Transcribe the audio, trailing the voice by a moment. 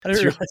I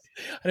didn't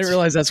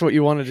realize that's what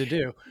you wanted to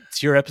do.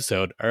 It's your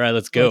episode. All right,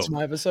 let's go. It's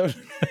my episode.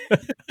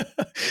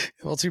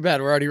 Well, too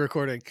bad. We're already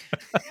recording.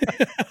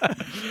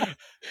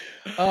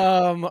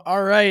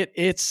 All right.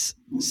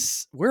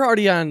 We're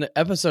already on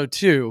episode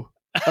 2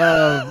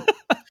 of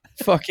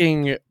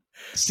fucking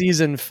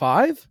season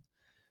 5.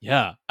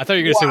 Yeah, I thought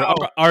you were going to say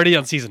we're already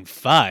on season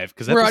 5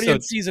 because we're already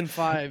on season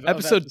 5.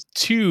 Episode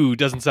 2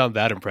 doesn't sound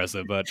that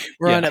impressive, but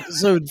we're on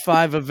episode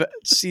 5 of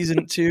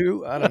season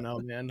 2. I don't know,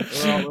 man.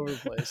 We're all over the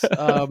place.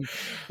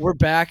 We're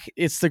back.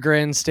 It's the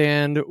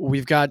grandstand.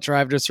 We've got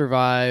Drive to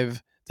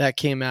Survive that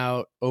came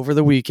out over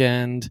the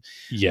weekend.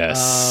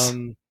 Yes.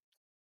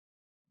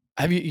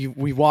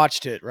 We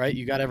watched it, right?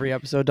 You got every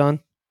episode done?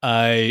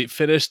 I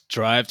finished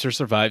Drive to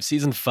Survive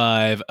season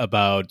 5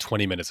 about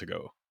 20 minutes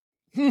ago.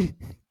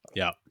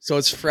 Yeah. So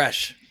it's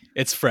fresh.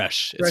 It's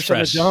fresh. Fresh on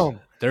the dome.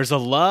 There's a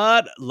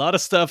lot of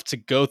stuff to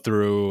go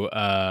through.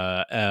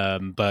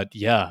 But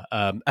yeah,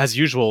 as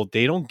usual,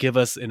 they don't give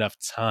us enough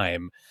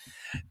time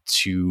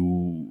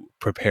to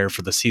prepare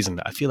for the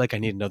season. I feel like I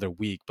need another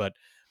week, but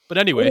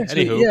anyway,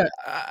 anywho. Yeah,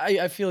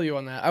 I feel you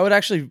on that. I would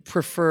actually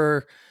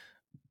prefer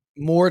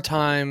more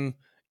time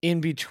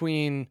in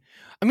between.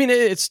 I mean,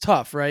 it's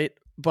tough, right?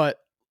 But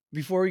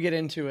before we get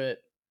into it,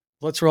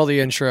 let's roll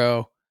the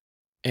intro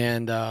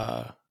and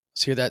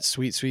let's hear that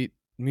sweet, sweet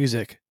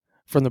music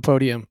from the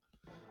podium.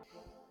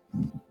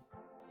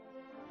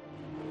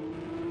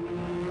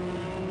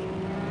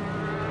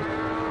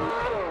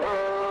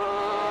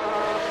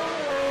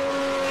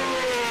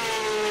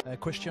 A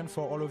question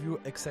for all of you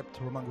except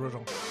Romain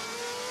Grosjean.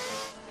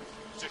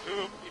 To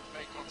whom it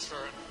may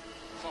concern,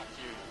 fuck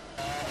you.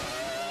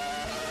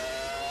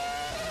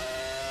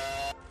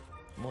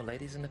 More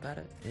ladies in the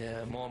paddock?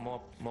 Yeah,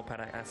 more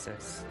paddock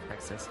access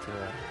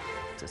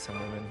to some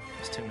women.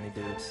 There's too many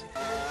dudes.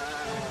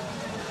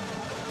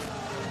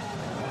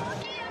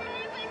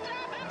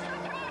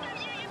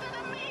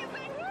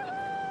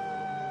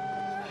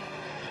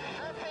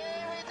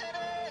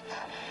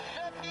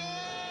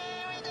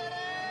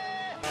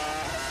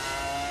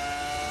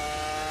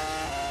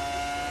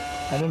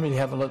 I don't really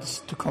have a lot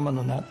to comment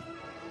on that,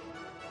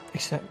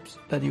 except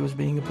that he was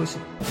being a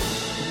pussy.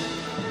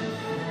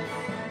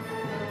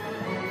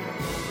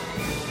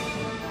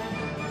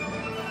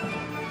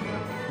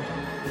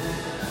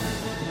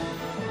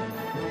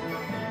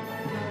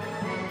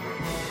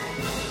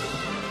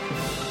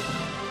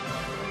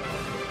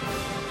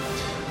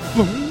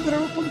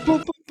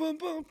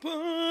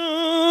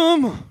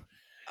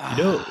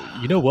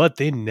 You know what?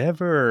 They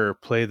never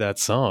play that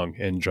song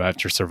in Drive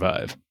to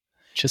Survive.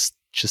 Just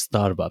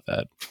thought about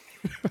that.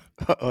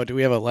 Oh, do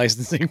we have a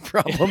licensing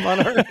problem on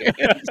our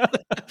hands?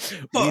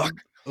 Fuck.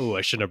 Oh,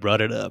 I shouldn't have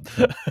brought it up.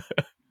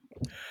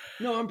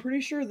 No, I'm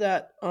pretty sure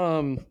that.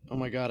 Oh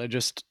my god, I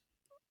just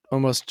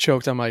almost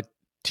choked on my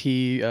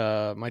tea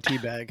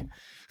bag.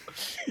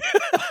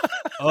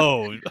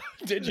 Oh,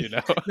 did you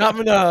know? No,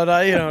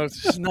 you know,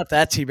 it's not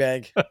that tea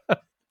bag.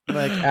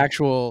 Like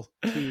actual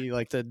tea,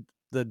 like the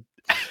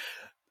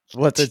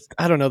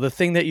I don't know, the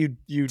thing that you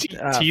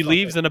tea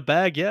leaves in a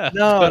bag. Yeah.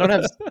 No, I don't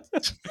have.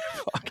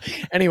 Fuck.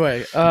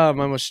 Anyway, I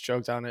almost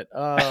choked on it.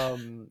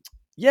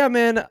 Yeah,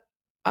 man.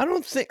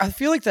 I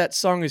feel like that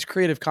song is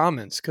Creative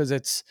Commons because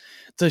it's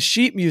the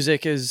sheet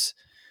music is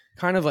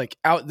kind of like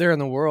out there in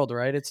the world,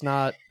 right? It's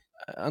not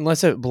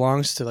unless it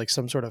belongs to like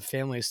some sort of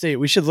family estate.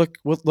 We should look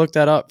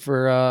that up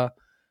for.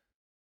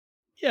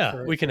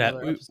 We can add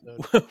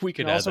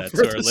that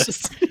to our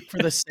list for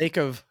the sake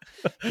of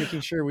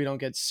making sure we don't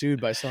get sued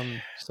by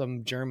some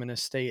German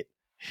estate.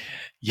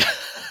 Yeah.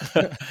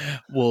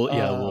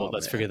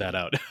 Let's figure that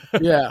out.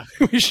 Yeah,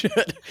 we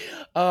should.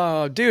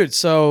 Dude,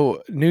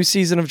 so new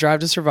season of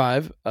Drive to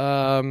Survive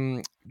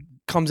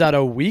comes out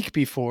a week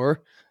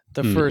before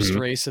the first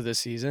race of the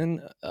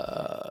season.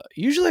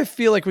 Usually I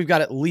feel like we've got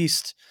at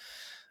least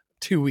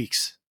 2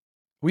 weeks.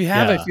 We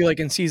have, I feel like,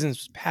 in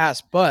seasons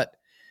past, but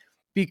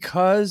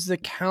because the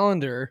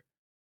calendar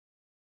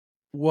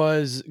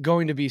was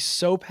going to be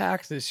so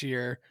packed this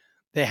year,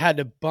 they had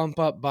to bump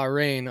up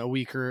Bahrain a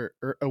week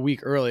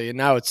early, and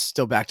now it's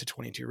still back to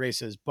 22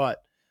 races. But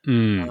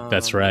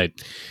that's right.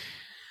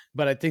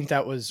 But I think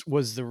that was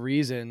the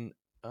reason,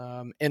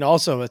 and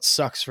also it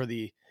sucks for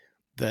the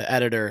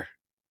editor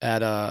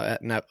at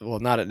not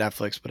at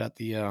Netflix, but at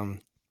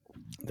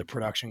the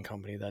production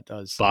company that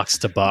does Box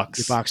to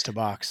Box.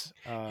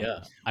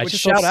 I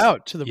just shout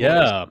out to the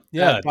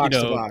boys. Box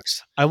to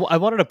Box. I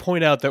wanted to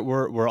point out that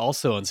we're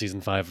also on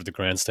season 5 of the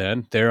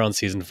Grandstand. They're on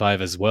season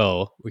 5 as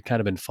well. We kind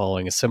of been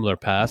following a similar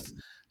path.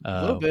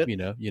 A little bit.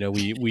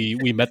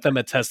 We met them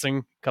at testing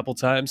a couple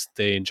times.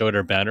 They enjoyed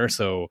our banner,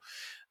 so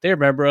they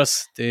remember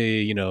us.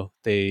 I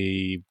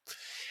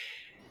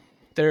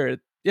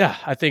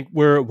think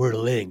we're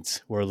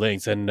linked. We're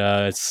linked, and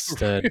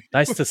it's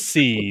nice to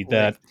see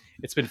that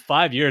it's been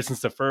 5 years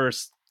since the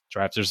first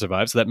Drive to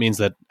Survive. So that means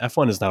that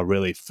F1 is now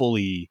really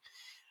fully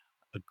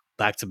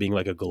back to being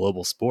like a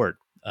global sport.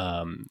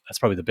 That's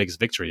probably the biggest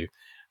victory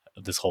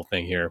of this whole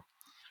thing here.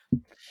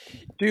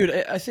 Dude,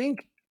 I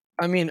think,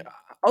 I mean,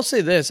 I'll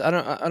say this. I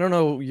don't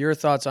know your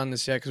thoughts on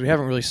this yet because we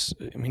haven't really.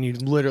 I mean, you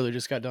literally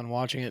just got done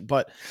watching it,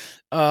 but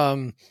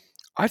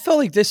I felt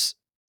like this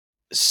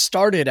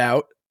started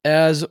out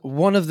as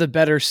one of the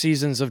better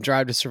seasons of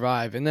Drive to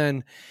Survive, and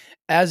then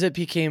as it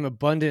became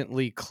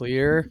abundantly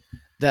clear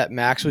that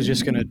Max was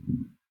just going to,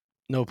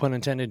 no pun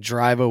intended,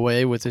 drive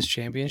away with his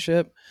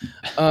championship.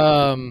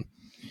 Did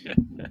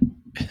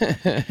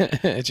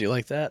you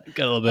like that?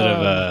 Got a little bit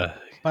of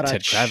but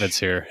Ted Kravitz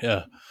here.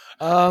 Yeah.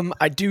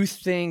 I do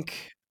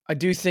think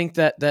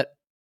that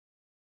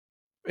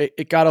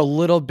it got a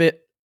little bit.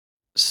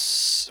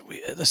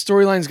 The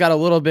storylines got a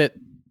little bit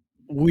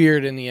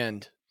weird in the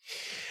end.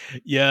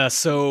 Yeah.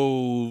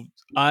 So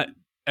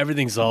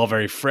everything's all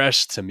very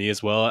fresh to me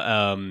as well.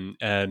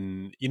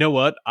 And you know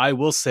what? I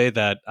will say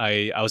that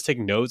I was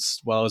taking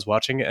notes while I was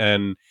watching,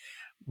 and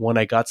when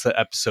I got to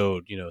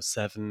episode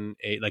 7,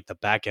 8, like the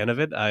back end of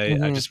it,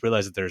 I just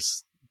realized that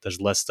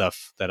there's less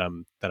stuff that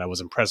I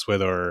was impressed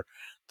with or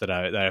that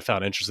I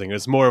found interesting.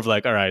 It's more of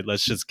like, all right,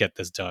 let's just get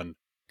this done.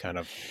 Kind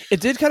of.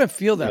 It did kind of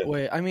feel that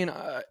way. I mean,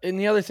 and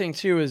the other thing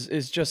too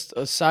is just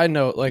a side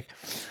note, like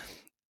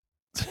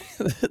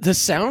the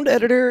sound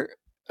editor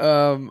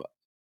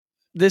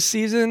this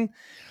season,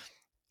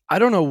 I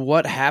don't know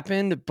what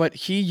happened, but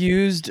he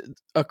used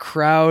a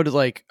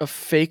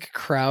fake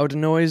crowd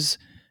noise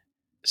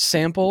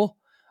sample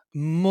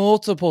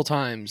multiple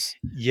times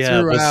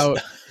throughout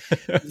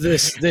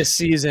this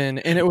season,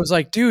 and it was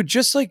like, dude,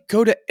 just like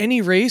go to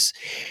any race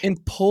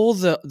and pull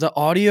the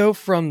audio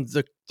from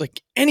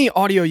any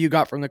audio you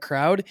got from the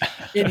crowd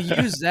and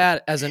use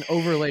that as an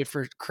overlay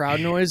for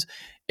crowd noise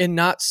and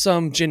not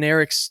some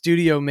generic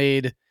studio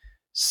made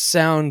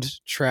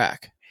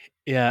soundtrack.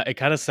 Yeah, it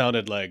kind of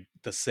sounded like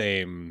the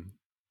same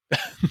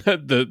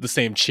the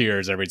same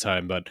cheers every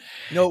time, but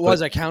no, it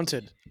was. I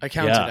counted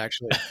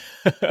actually.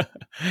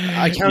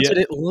 I counted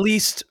at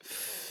least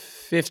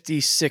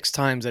 56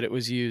 times that it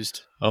was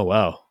used. Oh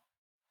wow,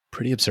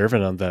 pretty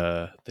observant on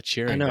the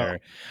cheering there.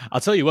 I'll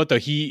tell you what though,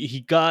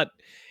 he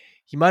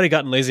might have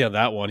gotten lazy on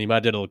that one. He might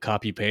have did a little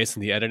copy paste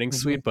in the editing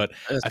suite, but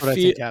that's what I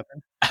think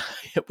happened.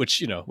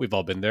 Which we've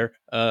all been there,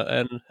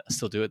 and I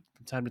still do it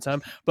from time to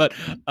time. But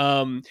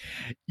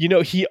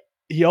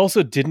he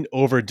also didn't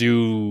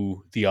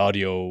overdo the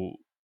audio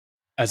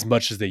as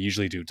much as they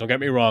usually do. Don't get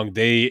me wrong;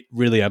 they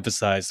really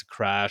emphasized the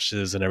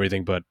crashes and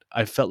everything, but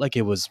I felt like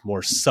it was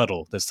more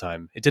subtle this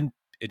time. It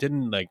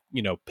didn't like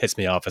piss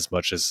me off as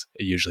much as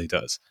it usually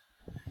does.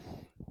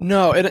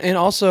 No, and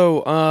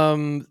also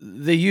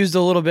they used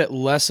a little bit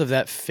less of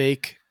that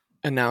fake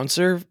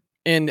announcer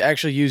and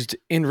actually used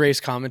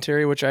in-race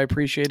commentary, which I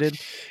appreciated.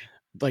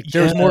 Like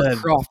there was more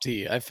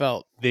crofty, I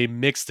felt. They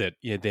mixed it.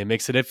 Yeah, they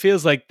mixed it. It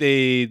feels like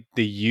they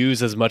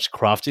use as much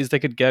crofty as they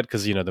could get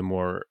because the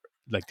more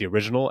like the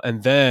original,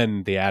 and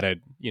then they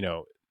added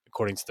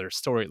according to their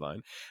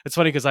storyline. It's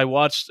funny because I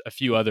watched a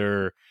few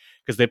other,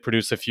 because they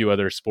produce a few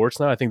other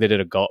sports now. I think they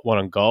did one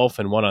on golf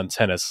and one on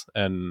tennis,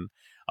 and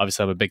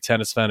obviously I'm a big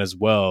tennis fan as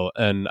well,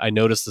 and I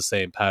noticed the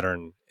same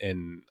pattern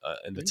in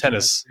the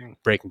tennis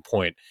Breaking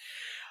Point.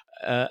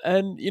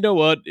 And you know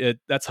what?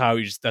 That's how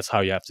you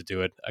have to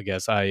do it. I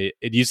guess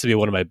it used to be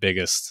one of my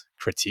biggest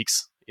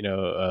critiques,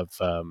 of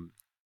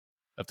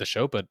the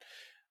show, but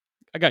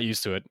I got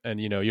used to it. And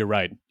you're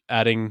right.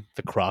 Adding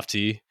the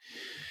crofty,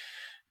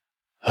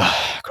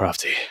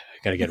 crofty.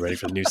 Got to get ready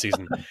for the new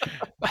season.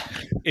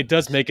 It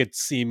does make it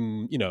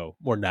seem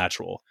more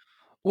natural.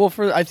 Well,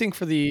 I think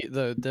for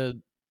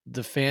the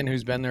fan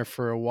who's been there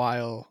for a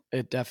while,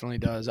 it definitely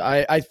does.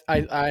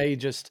 I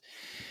just.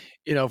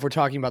 If we're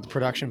talking about the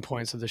production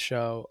points of the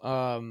show,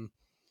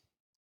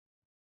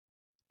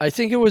 I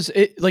think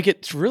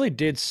it really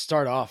did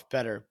start off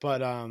better,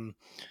 but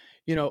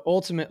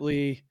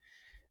ultimately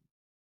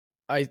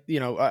I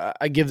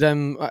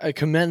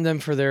commend them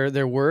for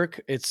their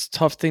work. It's a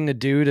tough thing to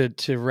do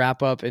to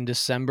wrap up in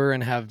December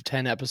and have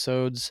 10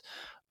 episodes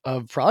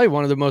of probably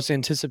one of the most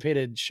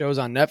anticipated shows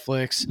on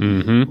Netflix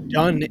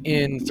done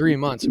in 3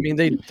 months. I mean,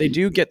 they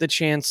do get the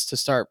chance to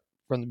start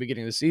from the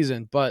beginning of the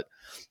season, but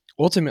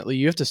ultimately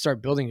you have to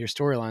start building your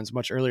storylines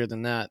much earlier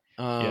than that.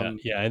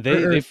 And you have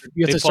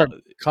to start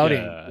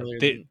cutting.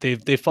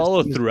 They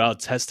follow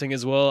throughout testing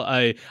as well.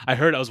 I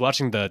was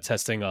watching the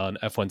testing on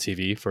F1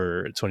 TV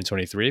for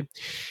 2023.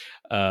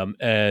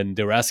 And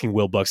they were asking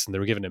Will Buxton, they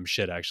were giving him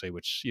shit actually,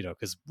 which,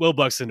 because Will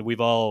Buxton,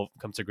 we've all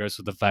come to grips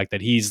with the fact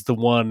that he's the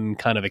one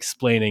kind of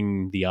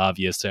explaining the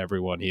obvious to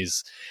everyone.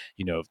 He's,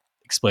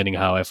 explaining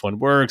how F1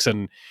 works,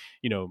 and,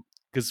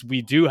 because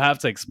we do have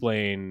to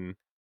explain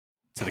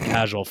to the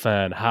casual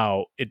fan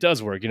how it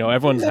does work.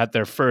 Everyone's had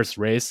their first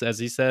race, as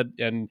he said,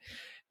 and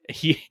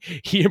he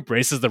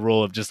embraces the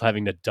role of just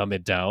having to dumb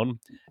it down,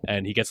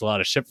 and he gets a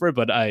lot of shit for it.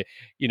 But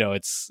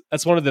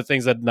that's one of the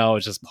things that now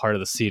is just part of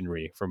the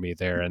scenery for me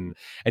there. And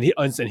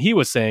he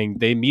was saying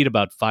they meet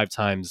about 5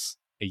 times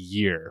a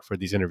year for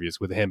these interviews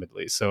with him, at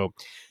least. So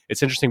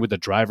it's interesting with the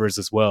drivers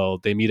as well.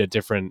 They meet at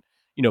different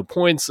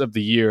points of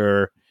the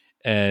year,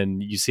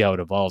 and you see how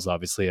it evolves,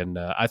 obviously. And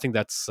I think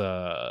that's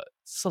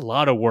it's a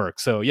lot of work.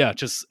 So yeah,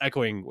 just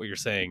echoing what you're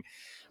saying,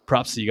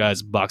 props to you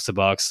guys, box to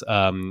box.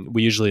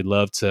 We usually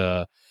love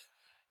to,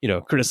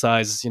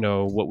 criticize,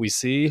 what we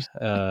see,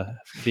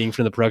 being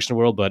from the production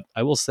world, but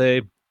I will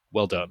say,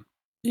 well done.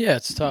 Yeah,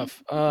 it's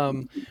tough.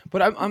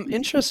 But I'm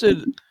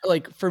interested.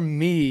 Like for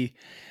me,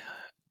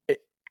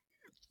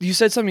 you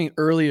said something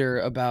earlier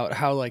about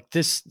how like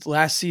this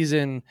last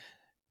season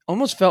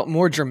almost felt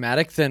more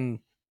dramatic than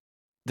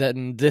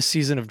this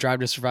season of Drive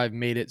to Survive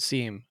made it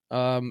seem.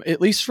 At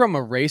least from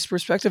a race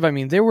perspective. I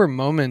mean, there were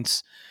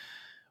moments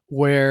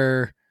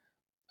where,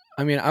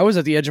 I mean, I was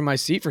at the edge of my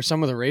seat for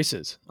some of the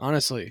races,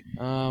 honestly.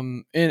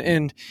 And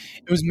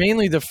it was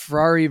mainly the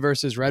Ferrari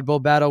versus Red Bull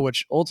battle,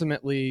 which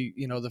ultimately,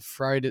 the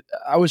Ferrari.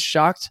 I was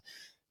shocked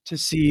to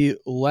see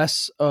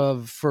less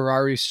of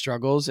Ferrari's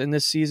struggles in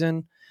this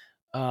season.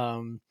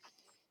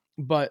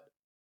 But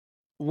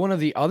one of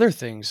the other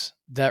things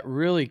that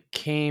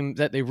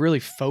they really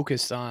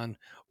focused on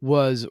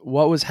was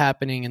what was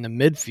happening in the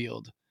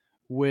midfield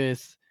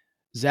with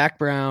Zach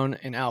Brown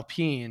and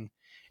Alpine.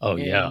 Oh,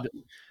 And yeah.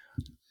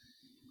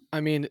 I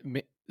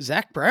mean,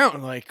 Zach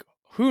Brown, like,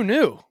 who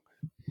knew?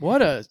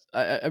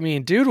 I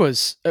mean, dude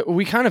was,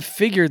 we kind of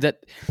figured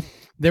that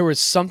there was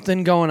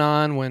something going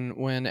on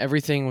when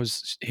everything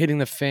was hitting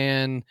the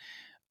fan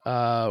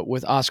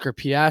with Oscar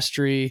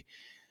Piastri.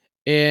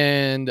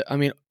 And I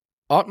mean,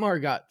 Otmar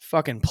got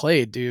fucking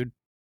played, dude.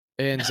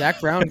 And Zach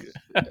Brown,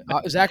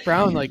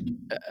 like,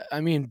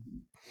 I mean,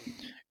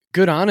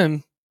 good on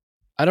him.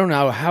 I don't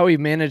know how he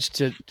managed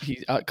to.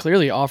 He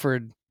clearly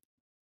offered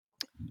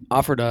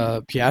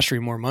Piastri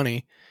more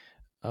money,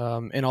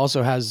 and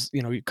also has,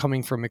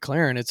 coming from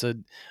McLaren, it's a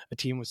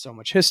team with so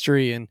much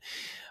history. And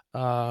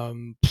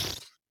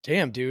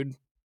damn, dude,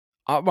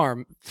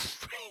 Otmar,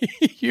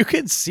 you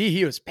could see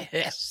he was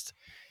pissed.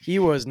 He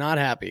was not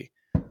happy.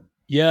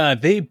 Yeah,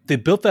 they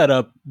built that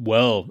up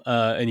well,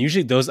 and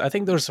usually I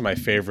think those are my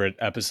favorite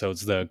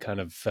episodes, the kind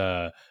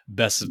of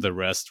best of the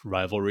rest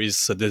rivalries.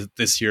 So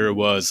this year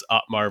was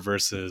Otmar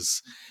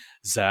versus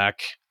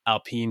Zach,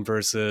 Alpine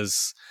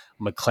versus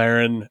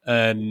McLaren,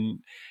 and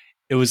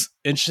it was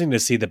interesting to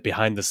see the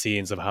behind the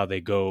scenes of how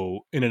they go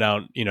in and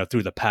out,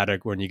 through the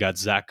paddock, when you got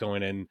Zach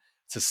going in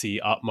to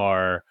see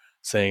Otmar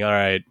saying, all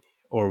right,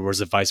 or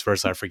was it vice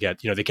versa? I forget.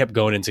 They kept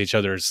going into each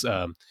other's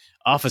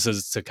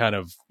offices to kind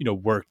of,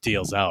 work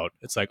deals out.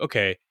 It's like,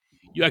 okay,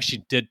 you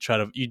actually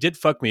you did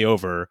fuck me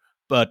over,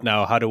 but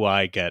now how do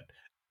I get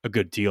a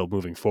good deal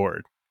moving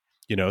forward?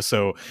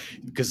 So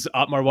because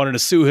Otmar wanted to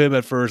sue him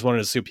at first, wanted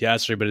to sue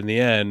Piastri, but in the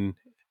end,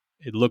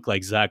 it looked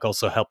like Zach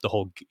also helped the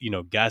whole,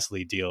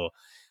 Gasly deal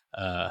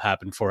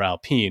happen for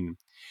Alpine.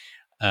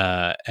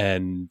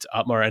 And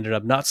Otmar ended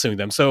up not suing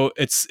them. So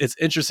it's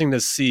interesting to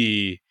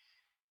see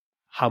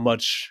how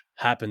much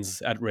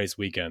happens at race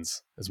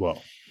weekends as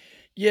well.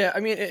 Yeah, I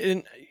mean,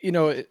 and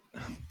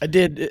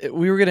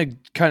we were gonna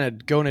kind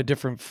of go in a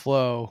different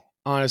flow,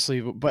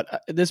 honestly,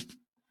 but this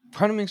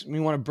kind of makes me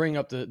want to bring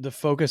up the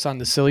focus on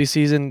the silly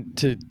season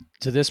to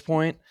this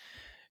point,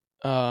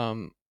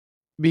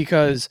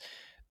 because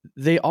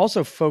they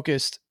also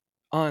focused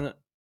on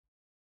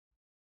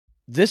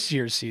this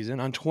year's season,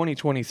 on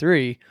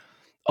 2023,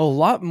 a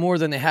lot more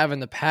than they have in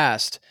the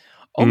past,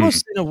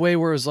 almost in a way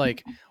where it was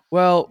like,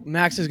 well,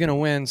 Max is going to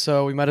win,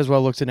 so we might as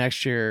well look to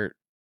next year.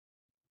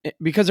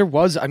 Because there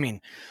was, I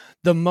mean,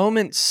 the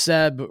moment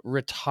Seb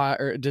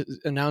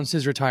announced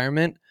his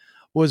retirement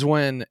was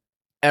when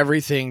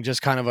everything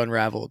just kind of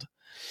unraveled.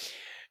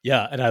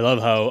 Yeah, and I love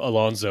how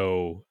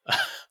Alonso,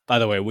 by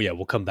the way,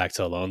 we'll come back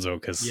to Alonso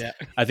because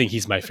I think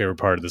he's my favorite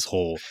part of this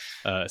whole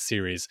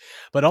series.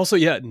 But also,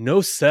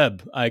 no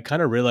Seb. I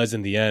kind of realized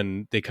in the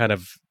end, they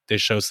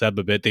show Seb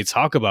a bit. They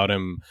talk about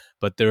him,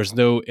 but there's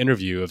no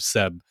interview of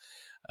Seb.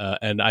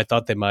 And I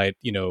thought they might,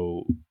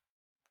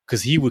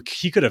 because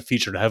he could have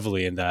featured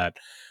heavily in that,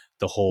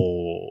 the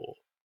whole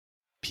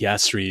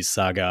Piastri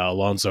saga,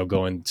 Alonso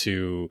going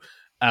to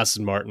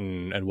Aston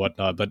Martin and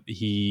whatnot, but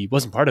he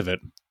wasn't part of it.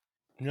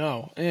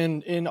 No,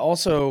 and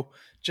also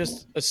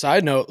just a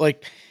side note,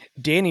 like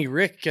Danny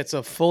Rick gets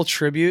a full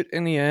tribute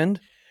in the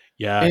end.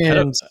 Yeah,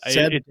 and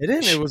Seb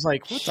didn't. It was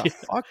like, what the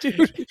fuck,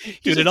 dude?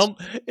 He's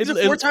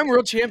a four-time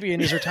world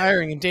champion. He's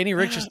retiring, and Danny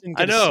Rick just didn't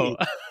get I know.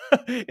 A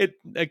seat.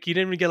 He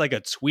didn't even get like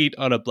a tweet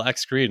on a black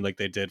screen like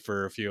they did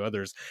for a few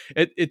others.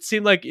 It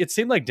seemed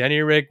like Danny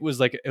Rick was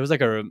like, it was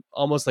like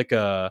almost like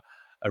a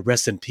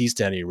rest in peace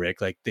Danny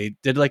Rick. Like they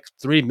did like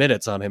 3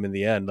 minutes on him in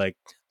the end, like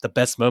the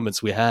best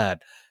moments we had.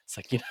 It's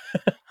like,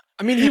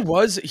 I mean,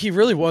 he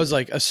really was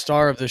like a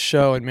star of the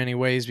show in many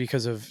ways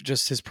because of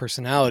just his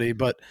personality.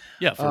 But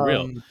yeah, for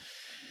real.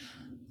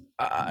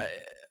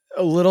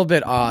 A little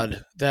bit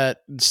odd that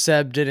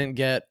Seb didn't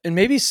get, and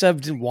maybe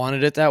Seb didn't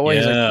wanted it that way.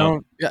 Yeah.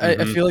 He's like,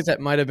 I feel like that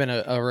might have been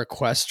a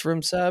request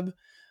from Seb.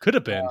 Could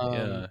have been.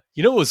 Yeah.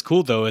 You know what was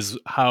cool though is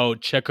how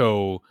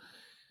Checo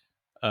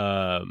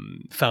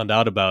found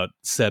out about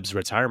Seb's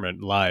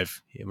retirement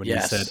live when he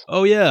said,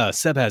 "Oh yeah,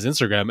 Seb has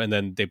Instagram," and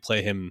then they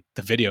play him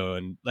the video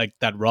and like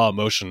that raw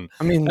emotion.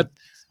 I mean,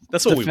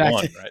 That's what we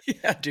want, that, right?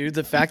 Yeah, dude.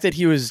 The fact that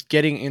he was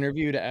getting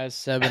interviewed as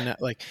Seb and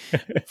like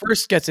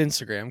first gets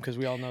Instagram, because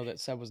we all know that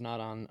Seb was not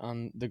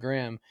on the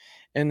gram,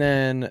 and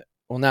then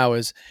now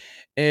is,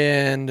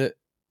 and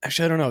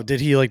actually I don't know.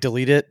 Did he like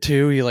delete it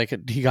too?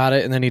 He got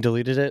it and then he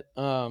deleted it.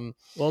 Well,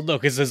 no,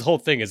 because his whole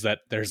thing is that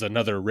there's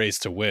another race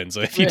to win.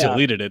 So if he Yeah.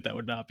 deleted it, that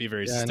would not be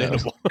very Yeah, I know.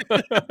 sustainable.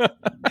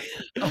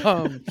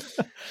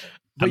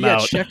 But I'm yeah,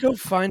 out. Checo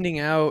finding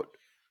out.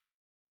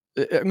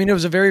 I mean, it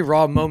was a very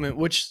raw moment,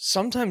 which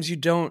sometimes you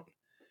don't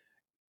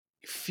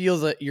feel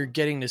that you're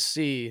getting to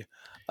see.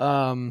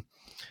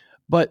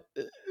 But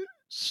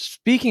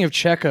speaking of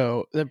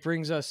Checo, that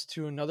brings us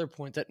to another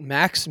point that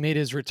Max made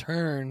his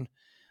return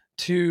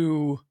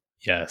to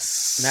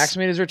Yes.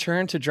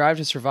 Drive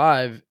to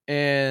Survive,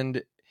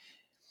 and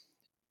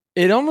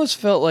it almost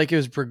felt like it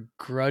was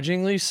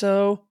begrudgingly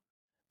so,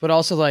 but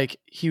also like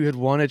he had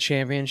won a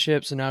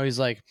championship, so now he's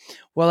like,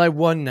 well, I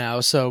won now,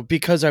 so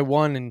because I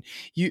won, and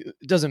it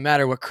doesn't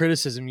matter what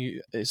criticism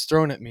is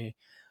thrown at me.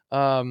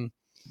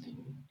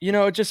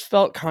 It just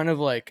felt kind of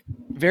like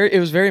it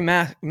was very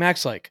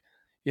Max like.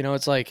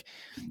 It's like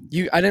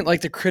I didn't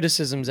like the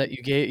criticisms that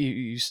you gave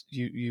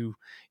you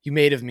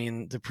made of me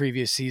in the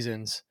previous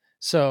seasons,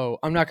 so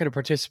I'm not going to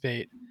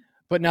participate.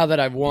 But now that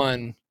I've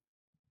won,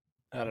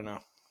 I don't know.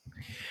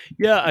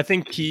 Yeah, I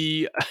think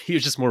he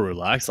was just more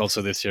relaxed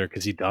also this year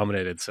because he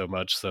dominated so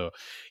much. So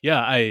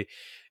yeah, it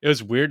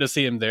was weird to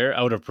see him there.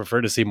 I would have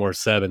preferred to see more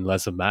Seb and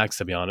less of Max,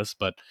 to be honest.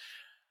 But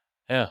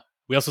yeah,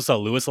 we also saw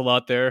Lewis a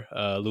lot there.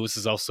 Lewis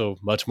is also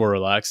much more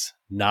relaxed,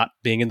 not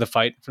being in the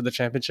fight for the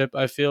championship,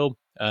 I feel.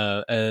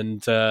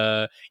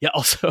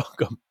 Also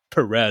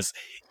Perez,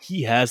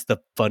 he has the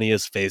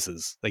funniest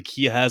faces. Like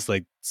he has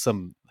like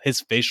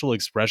his facial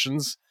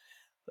expressions.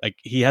 Like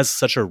he has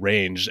such a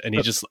range, and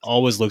he just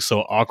always looks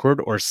so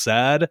awkward or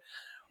sad,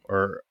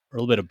 or a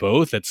little bit of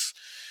both. You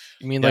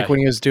mean like when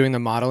he was doing the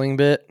modeling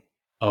bit?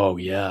 Oh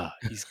yeah,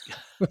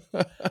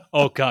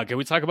 oh god, can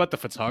we talk about the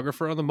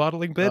photographer on the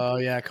modeling bit? Oh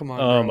yeah, come on.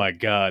 Oh bro. my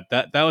god,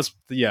 that was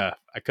I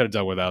could have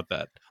done without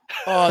that.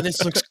 Oh,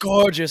 this looks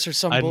gorgeous, or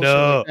some bullshit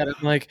like that.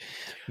 I'm like,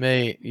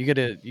 mate, you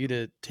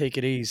gotta take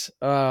it easy.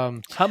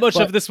 How much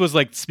of this was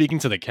like speaking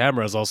to the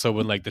cameras also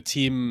when like the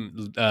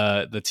team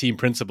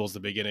principals at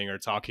the beginning are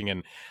talking,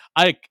 and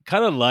I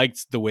kind of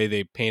liked the way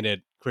they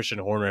painted Christian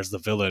Horner as the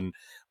villain,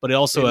 but it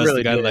also as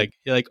the guy did.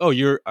 like, oh,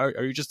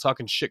 are you just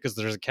talking shit because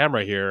there's a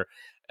camera here?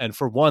 And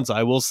for once,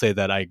 I will say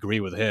that I agree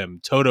with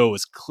him. Toto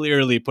was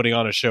clearly putting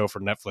on a show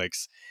for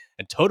Netflix,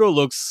 and Toto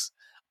looks.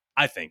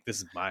 I think this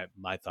is my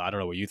thought. I don't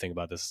know what you think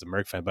about this as a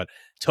Merc fan, but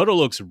Toto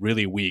looks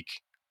really weak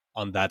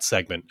on that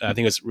segment. I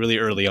think it's really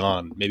early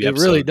on. Maybe it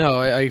really no.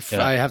 I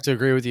have to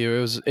agree with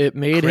you. It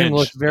made him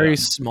look very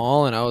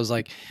small, and I was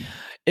like,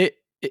 it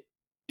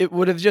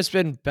would have just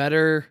been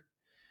better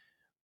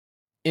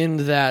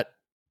in that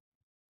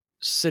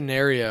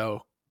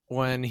scenario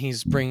when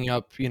he's bringing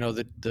up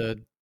the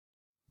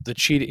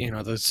cheating,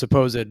 the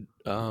supposed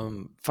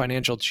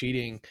financial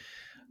cheating.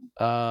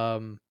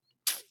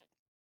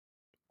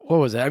 What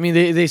was that? I mean,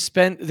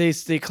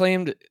 they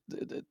claimed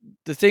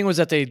the thing was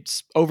that they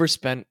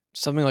overspent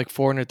something like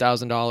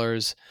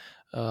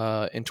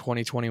 $400,000 in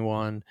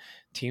 2021.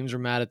 Teams were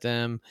mad at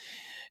them,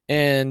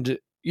 and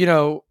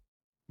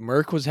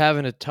Merck was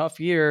having a tough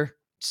year.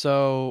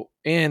 So,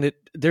 and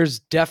there's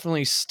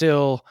definitely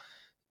still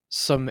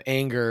some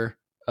anger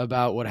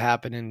about what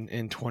happened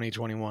in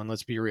 2021.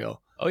 Let's be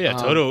real. Oh yeah,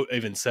 Toto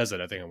even says it,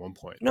 I think, at one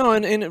point. No,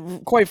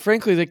 and quite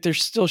frankly, like there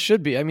still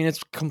should be. I mean,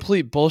 it's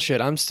complete bullshit.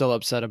 I'm still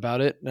upset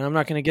about it, and I'm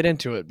not going to get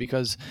into it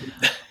because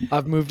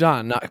I've moved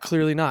on.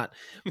 Clearly not.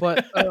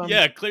 But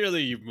yeah,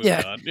 clearly you've moved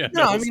on. Yeah,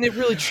 no, I mean it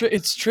really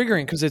it's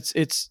triggering because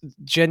it's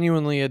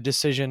genuinely a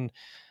decision.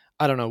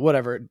 I don't know,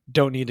 whatever.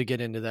 Don't need to get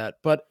into that.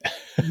 But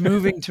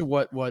moving to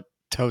what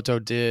Toto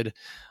did,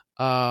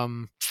 yeah,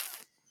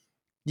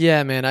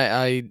 man,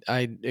 I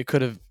it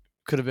could have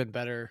been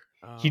better.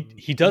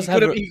 He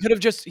could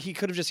have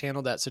just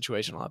handled that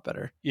situation a lot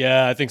better.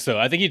 Yeah, I think so.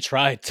 I think he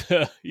tried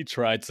to.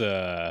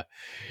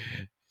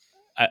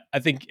 I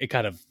think it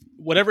kind of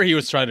whatever he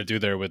was trying to do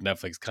there with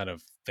Netflix kind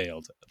of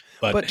failed.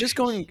 But just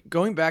going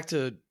back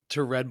to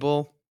Red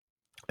Bull,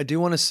 I do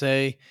want to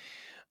say,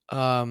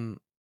 Checo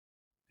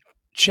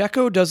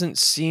doesn't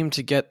seem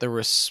to get the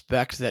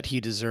respect that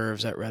he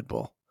deserves at Red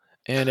Bull,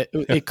 and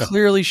it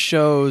clearly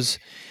shows.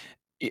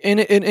 And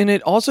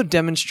it also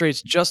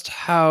demonstrates just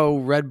how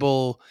Red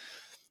Bull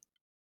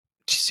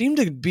seem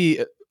to be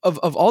of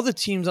all the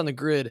teams on the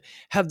grid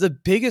have the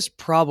biggest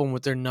problem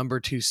with their number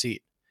 2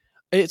 seat.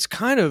 It's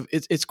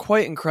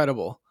quite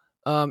incredible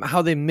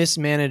how they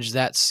mismanage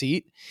that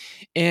seat.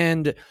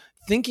 And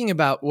thinking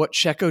about what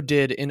Checo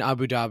did in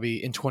Abu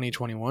Dhabi in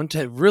 2021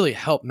 to really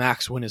help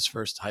Max win his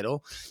first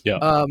title.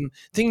 Yeah.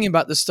 Thinking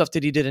about the stuff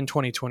that he did in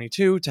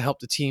 2022 to help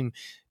the team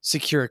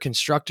secure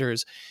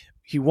constructors.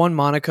 He won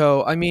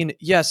Monaco. I mean,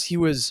 yes,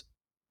 he's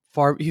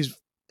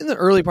in the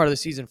early part of the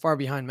season far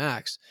behind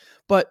Max,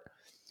 but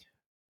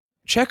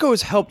Checo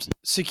has helped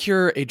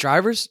secure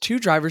two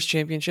drivers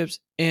championships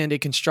and a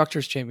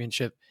constructors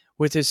championship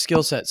with his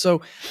skill set.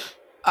 So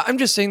I'm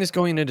just saying this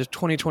going into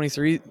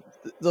 2023,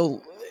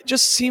 it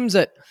just seems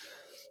that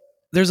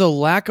there's a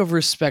lack of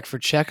respect for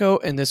Checo,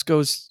 and this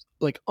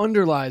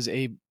underlies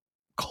a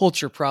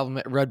culture problem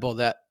at Red Bull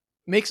that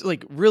makes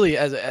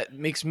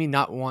makes me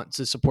not want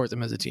to support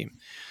them as a team.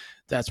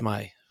 That's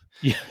my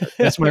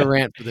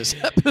rant for this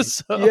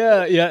episode.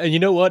 Yeah, and you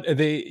know what?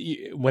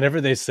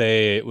 Whenever they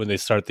say when they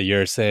start the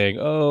year saying,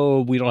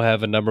 "Oh, we don't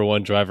have a number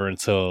one driver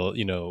until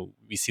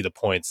we see the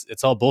points,"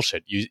 it's all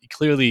bullshit. You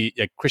clearly,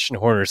 like Christian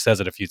Horner says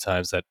it a few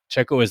times that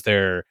Checo is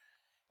there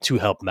to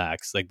help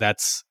Max. Like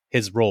that's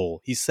his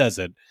role. He says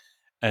it,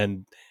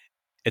 and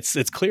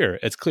it's clear.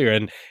 It's clear.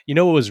 And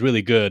what was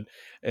really good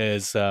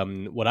is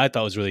what I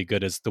thought was really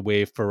good is the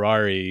way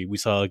Ferrari. We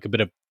saw like a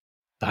bit of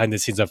behind the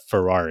scenes of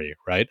Ferrari,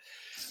 right?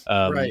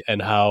 Right.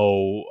 And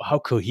how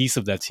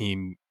cohesive that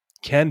team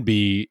can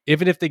be,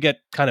 even if they get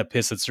kind of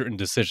pissed at certain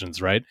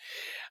decisions, right?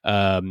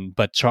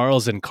 But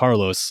Charles and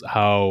Carlos,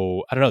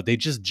 how I don't know, they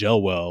just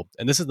gel well.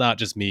 And this is not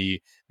just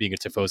me being a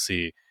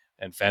tifosi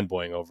and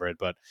fanboying over it,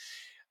 but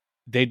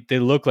they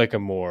look like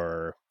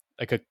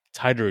a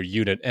tighter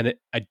unit. And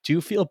I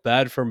do feel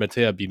bad for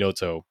Matteo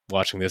Binotto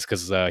watching this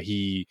because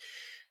he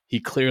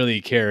clearly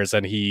cares,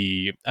 and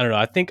I don't know.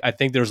 I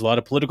think there's a lot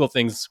of political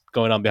things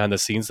going on behind the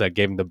scenes that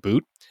gave him the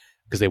boot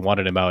because they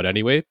wanted him out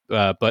anyway.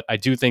 But I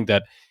do think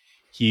that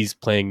he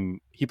played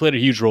a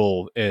huge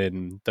role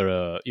in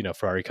the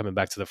Ferrari coming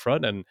back to the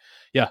front, and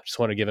yeah, just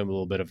want to give him a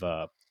little bit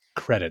of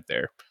credit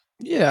there.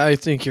 Yeah, I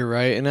think you're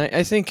right, and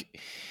I think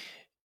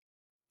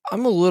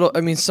I'm a little.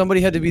 I mean,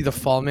 somebody had to be the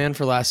fall man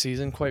for last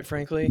season, quite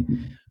frankly.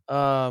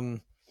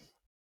 And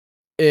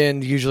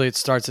usually it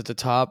starts at the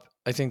top.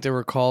 I think there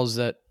were calls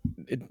that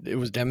it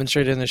was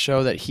demonstrated in the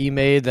show that he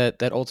made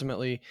that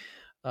ultimately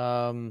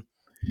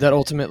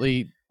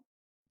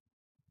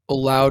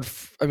allowed,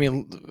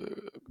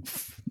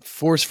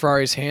 forced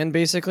Ferrari's hand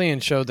basically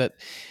and showed that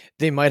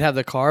they might have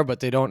the car, but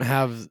they don't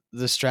have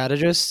the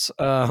strategists.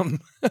 And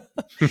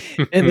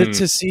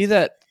to see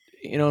that,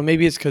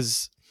 maybe it's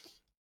because,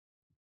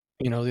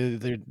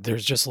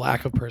 there's just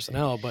lack of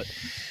personnel, but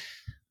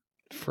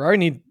Ferrari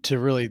need to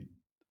really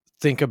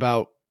think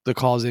about the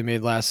calls they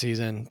made last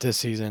season, this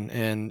season,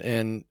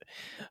 and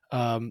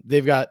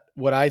they've got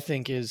what I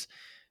think is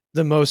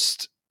the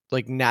most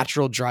like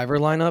natural driver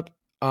lineup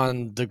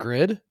on the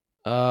grid.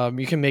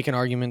 You can make an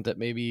argument that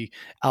maybe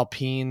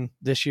Alpine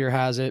this year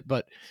has it,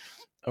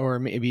 or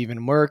maybe even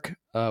Merck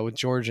with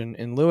George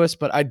and Lewis.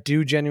 But I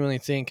do genuinely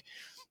think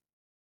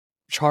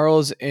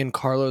Charles and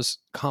Carlos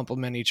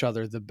complement each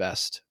other the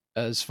best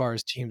as far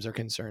as teams are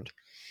concerned.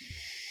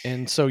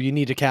 And so you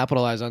need to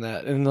capitalize on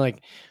that. And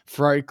like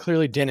Ferrari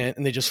clearly didn't,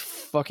 and they just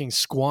fucking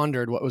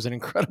squandered what was an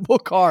incredible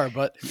car.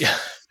 But yeah,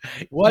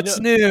 what's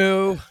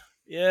new?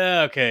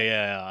 Yeah, okay,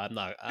 yeah.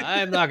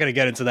 I'm not gonna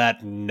get into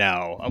that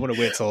now. I want to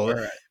wait till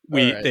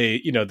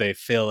they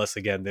fail us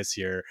again this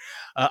year.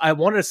 I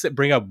wanted to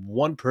bring up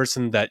one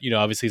person that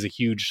obviously is a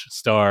huge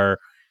star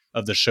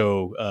of the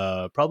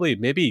show, probably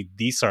maybe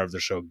the star of the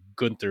show,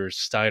 Gunther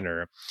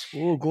Steiner.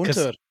 Oh,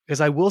 Gunther!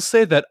 Because I will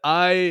say that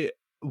I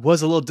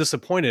was a little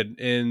disappointed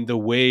in the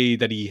way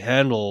that he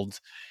handled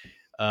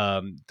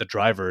the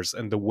drivers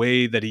and the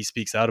way that he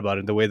speaks out about it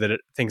and the way that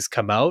things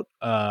come out.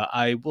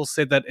 I will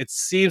say that it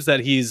seems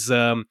that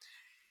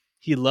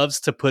he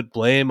loves to put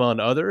blame on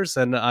others,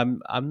 and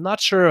I'm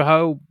not sure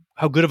how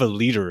good of a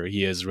leader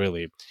he is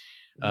really.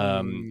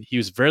 He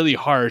was very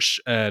harsh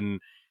and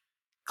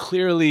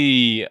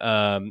clearly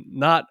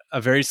not a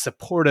very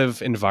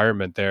supportive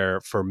environment there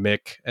for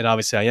Mick. And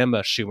obviously I am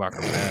a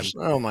Schumacher fan.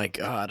 Oh my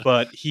God.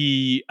 But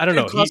I don't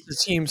know. He cost the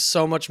team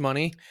so much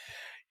money.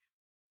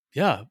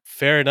 Yeah,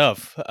 fair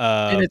enough.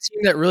 And a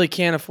team that really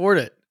can't afford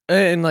it.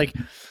 And like,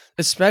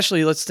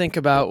 especially let's think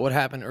about what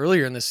happened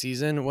earlier in the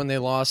season when they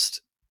lost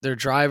their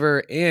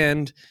driver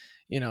and,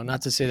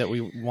 not to say that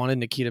we wanted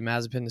Nikita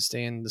Mazepin to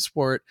stay in the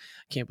sport.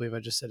 I can't believe I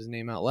just said his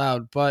name out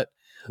loud, but,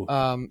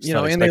 and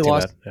they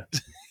lost. Yeah.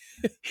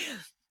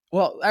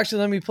 Well,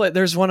 actually, let me play.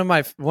 There's one of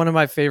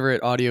my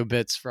favorite audio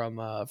bits from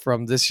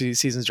this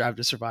season's Drive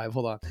to Survive.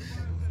 Hold on.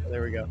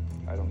 There we go.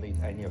 I don't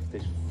need any of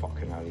this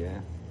fucking out, yeah.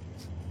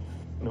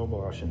 No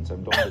more Russians.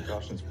 I'm done with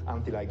Russians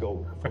until I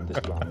go from this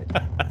planet.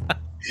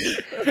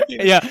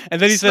 Yeah, and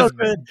then he says,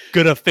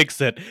 "Gonna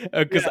fix it,"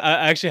 because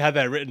I actually had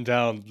that written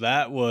down.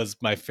 That was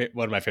one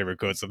of my favorite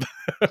quotes of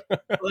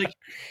like,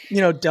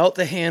 dealt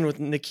the hand with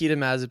Nikita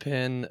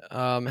Mazepin.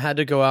 Had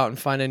to go out and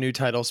find a new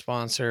title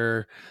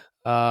sponsor.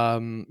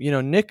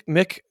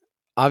 Mick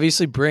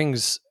obviously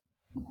brings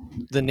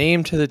the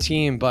name to the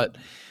team, but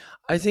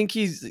I think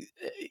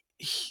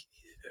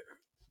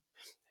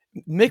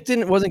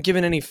Mick wasn't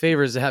given any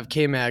favors to have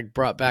K-Mag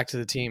brought back to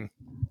the team.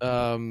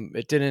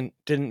 It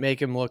didn't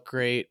make him look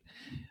great.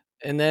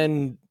 And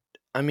then,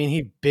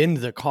 he binned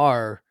the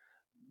car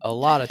a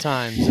lot of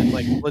times. And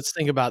like, let's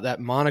think about that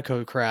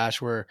Monaco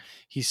crash where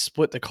he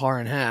split the car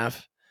in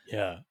half.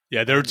 Yeah,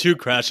 there were two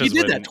crashes. He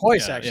did that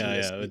twice, actually.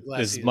 Yeah.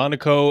 There's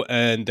Monaco,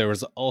 and there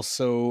was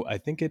also, I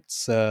think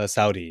it's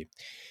Saudi.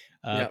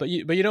 But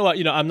you know what?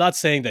 I'm not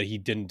saying that he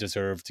didn't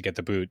deserve to get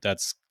the boot.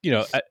 That's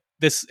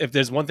this, if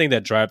there's one thing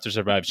that Drive to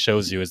Survive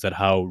shows you, is that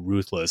how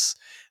ruthless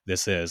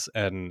this is,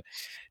 and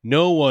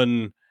no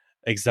one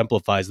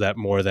exemplifies that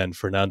more than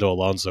Fernando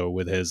Alonso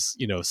with his,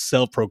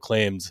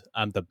 self-proclaimed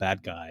 "I'm the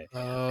bad guy."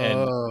 And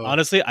Oh,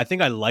 honestly, I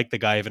think I like the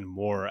guy even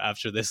more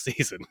after this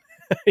season.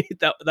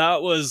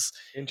 that was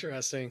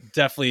interesting.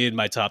 definitely in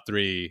my top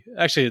 3.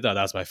 Actually, that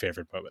was my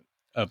favorite moment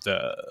of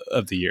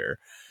the year.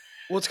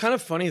 Well, it's kind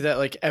of funny that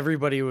like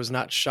everybody was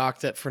not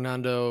shocked that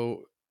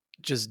Fernando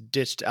just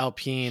ditched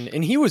Alpine,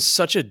 and he was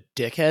such a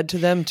dickhead to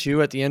them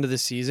too at the end of the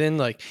season.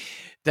 Like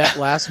that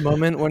last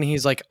moment when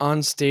he's like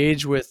on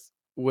stage with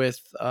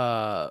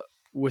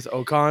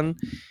Ocon,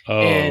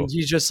 and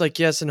he's just like,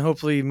 yes, and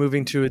hopefully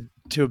moving to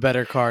a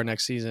better car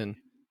next season.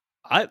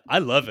 I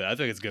love it. I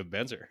think it's good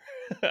banter.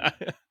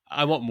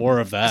 I want more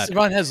of that.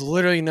 Esteban has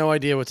literally no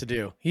idea what to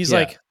do. He's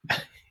like,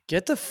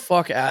 get the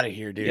fuck out of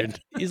here, dude. Yeah,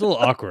 he's a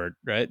little awkward,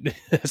 right?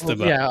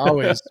 Yeah,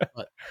 always.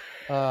 But,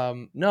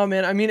 no,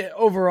 man. I mean,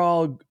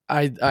 overall,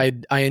 I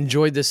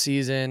enjoyed this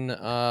season.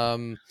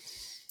 I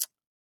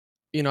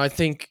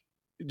think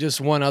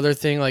just one other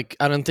thing, like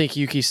I don't think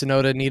Yuki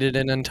Tsunoda needed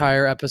an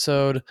entire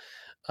episode.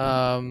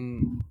 I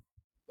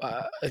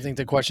think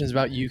the questions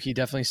about Yuki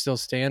definitely still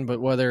stand,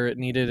 but whether it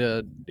needed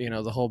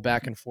the whole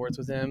back and forth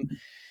with him,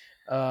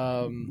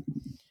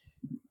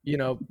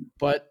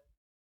 but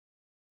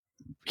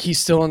he's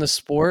still in the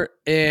sport,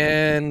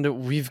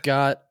 and we've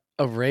got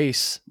a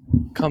race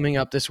coming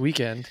up this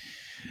weekend,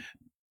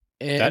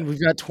 and we've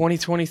got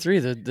 2023,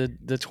 the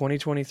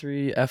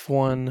 2023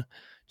 F1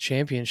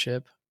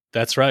 championship.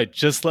 That's right.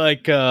 Just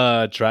like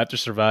Drive to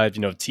Survive,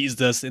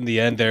 teased us in the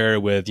end there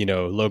with,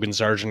 Logan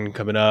Sargent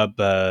coming up,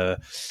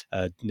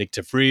 Nick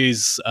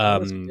DeVries.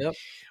 Yep.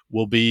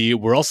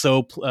 We're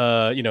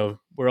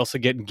also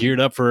getting geared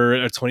up for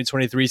a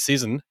 2023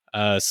 season.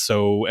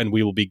 And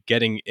we will be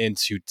getting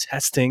into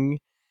testing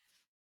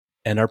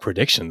and our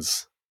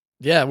predictions.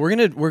 Yeah, we're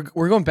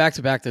going back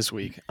to back this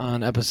week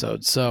on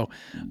episodes. So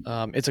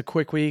it's a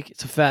quick week,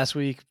 it's a fast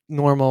week,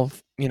 normal,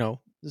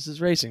 this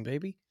is racing,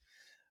 baby.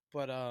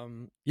 But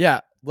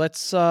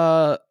let's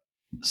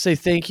say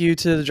thank you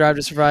to the Drive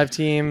to Survive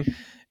team.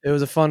 It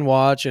was a fun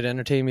watch. It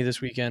entertained me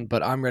this weekend,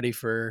 but I'm ready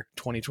for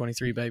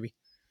 2023, baby.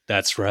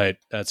 That's right.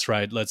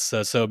 Let's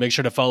so make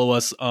sure to follow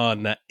us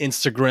on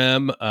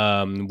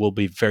Instagram. We'll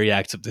be very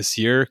active this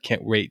year.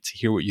 Can't wait to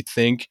hear what you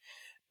think.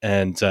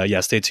 And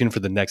stay tuned for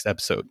the next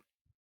episode.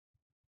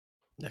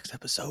 Next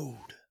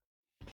episode.